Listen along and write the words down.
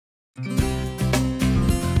Cornish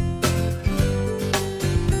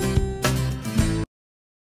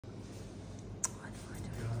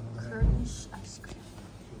ice cream.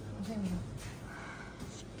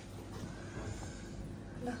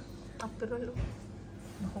 Wala, after all,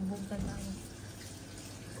 nakabog na tayo.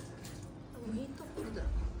 Ang mahito ko na.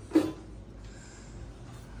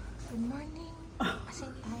 Good morning.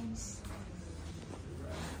 Kasing ice.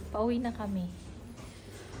 Pauwi na kami.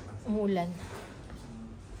 Umulan.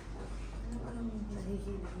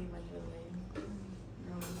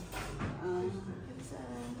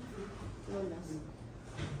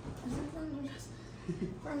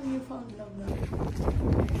 From you found love na.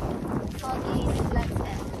 Foggy Black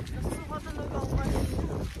End. Nasusuka talaga ako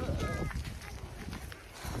kanina.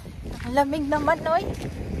 Ang lamig naman, Noy.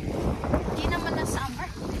 Hindi naman na summer.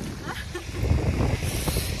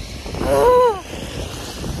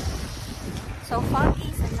 So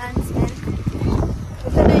foggy sa Land's End.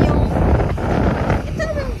 Ito na yung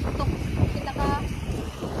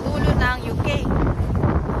pinakadulo ng UK.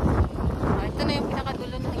 Ito na yung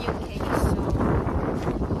pinakadulo ng UK. So,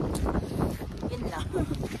 yun lang.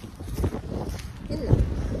 Yun lang.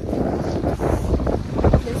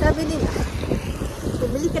 Then sabi nila,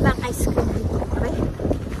 bumili ka ng ice cream dito. Okay?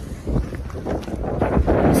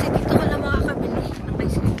 Kasi dito ka lang makakabili ng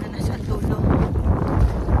ice cream na nasa dulo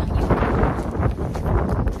ng UK.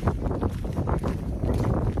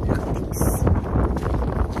 Tactics.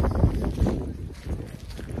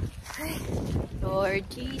 Ay, Lord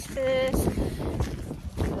Jesus.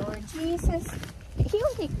 Lord Jesus.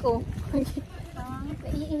 Iihi ko.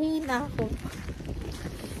 Naiihi na ako.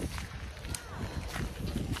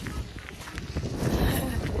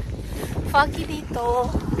 Foggy dito.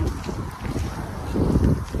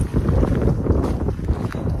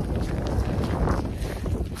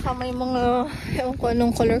 Baka may mga ewan ko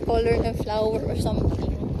anong color na flower or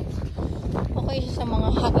something. Okay siya sa mga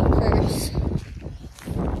hikers.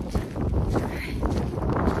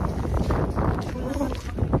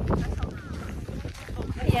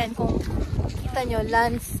 Ayan, kung kita nyo,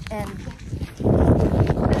 Land's End.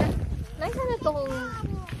 Nice na itong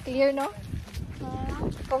clear, no?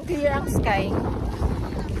 Kung clear ang sky.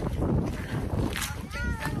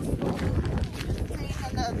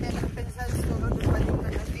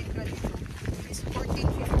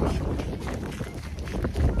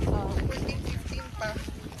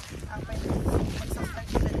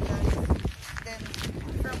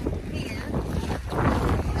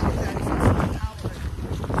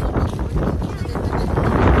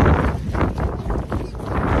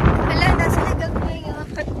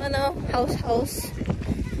 House.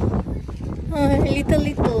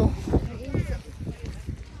 Little.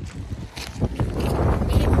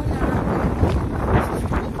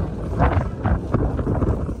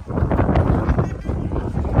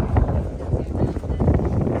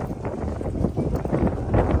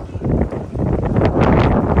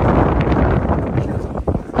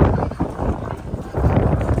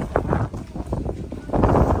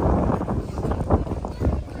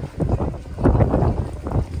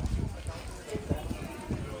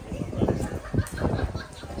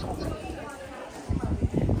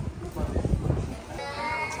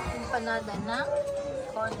 Empanada ng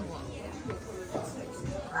Cornwall.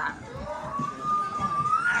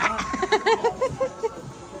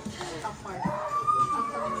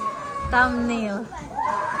 Thumbnail.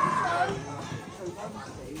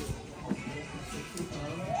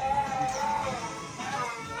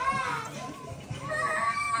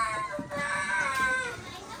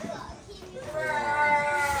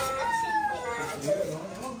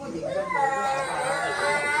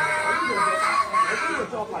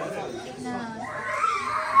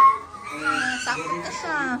 Sakot na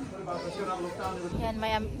siya. Yan,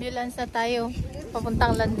 may ambulance na tayo.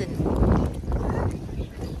 Papuntang London.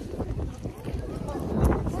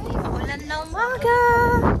 Ay, maulan na umaga.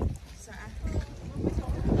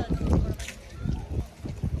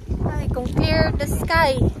 Ay, kung clear the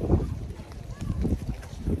sky.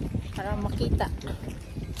 Para makita.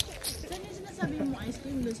 Saan yung sinasabi mo ice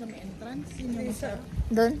cream doon sa may entrance?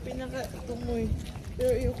 Doon? Pinaka-tumoy.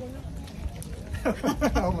 Pero ayoko na.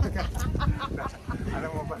 Oh my God. Alam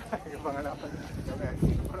mo ba yung pangalapan?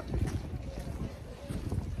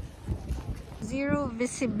 Zero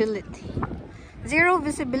visibility. Zero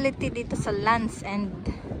visibility dito sa Land's End.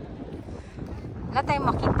 Wala tayong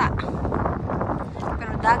makita.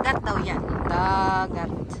 Pero dagat daw yan.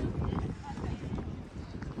 Dagat.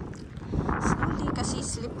 Slowly kasi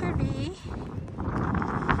slippery.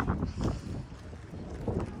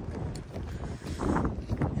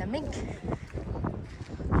 Lamig.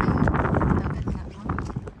 Dagat na.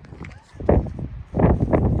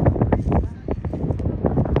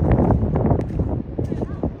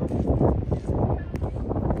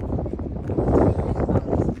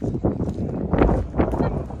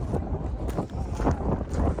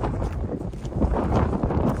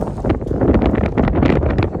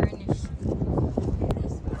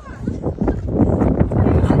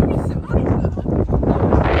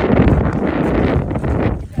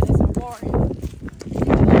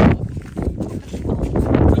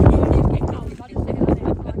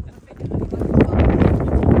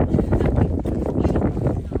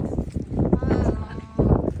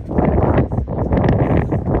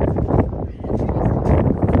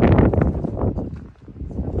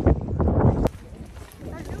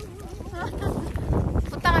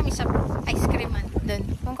 isa ice cream man dun.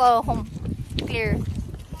 Kung clear.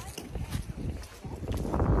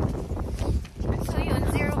 So yun,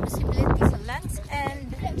 zero visibility sa Land's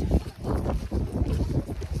End.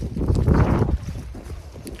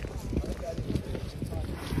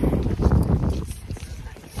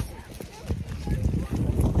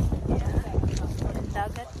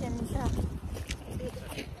 Dagat yan siya.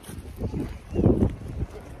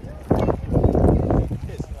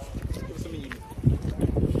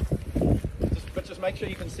 But just make sure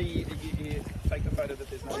you can see, you take the photo that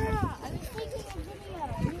there's no one. I was taking a video.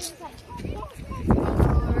 He was like,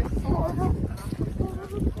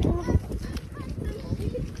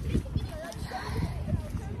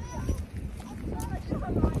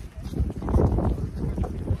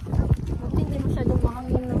 Buti hindi masyadong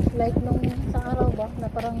mahangin ng like nung sa araw ba na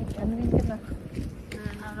parang ano yun ka na.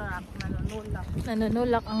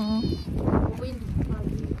 Nanunulak ang wind.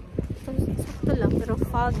 Sakto lang pero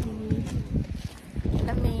foggy.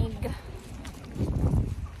 Lamig.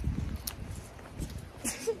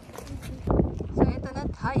 So ito na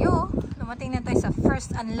tayo. Lumating na tayo sa first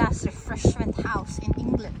and last refreshment house in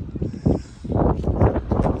England.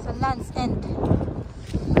 Sa Land's End.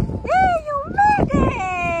 Hey, you made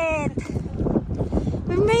it!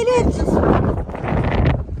 We made it!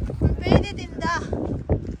 We made it in the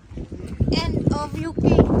end of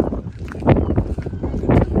UK.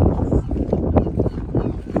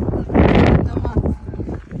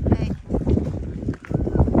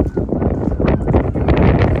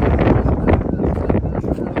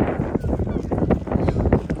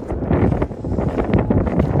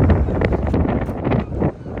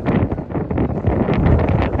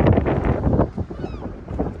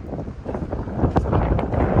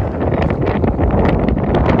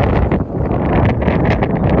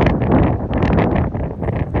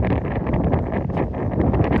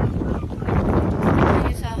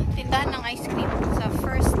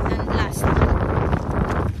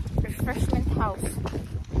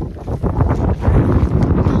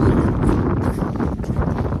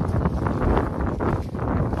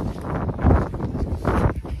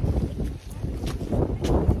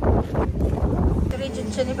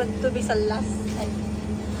 Pagtubi sa last end.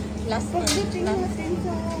 pagdating natin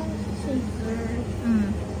sa shaker.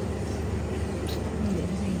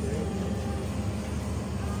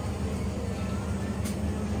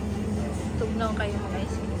 Tugnaw kayo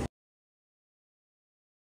guys.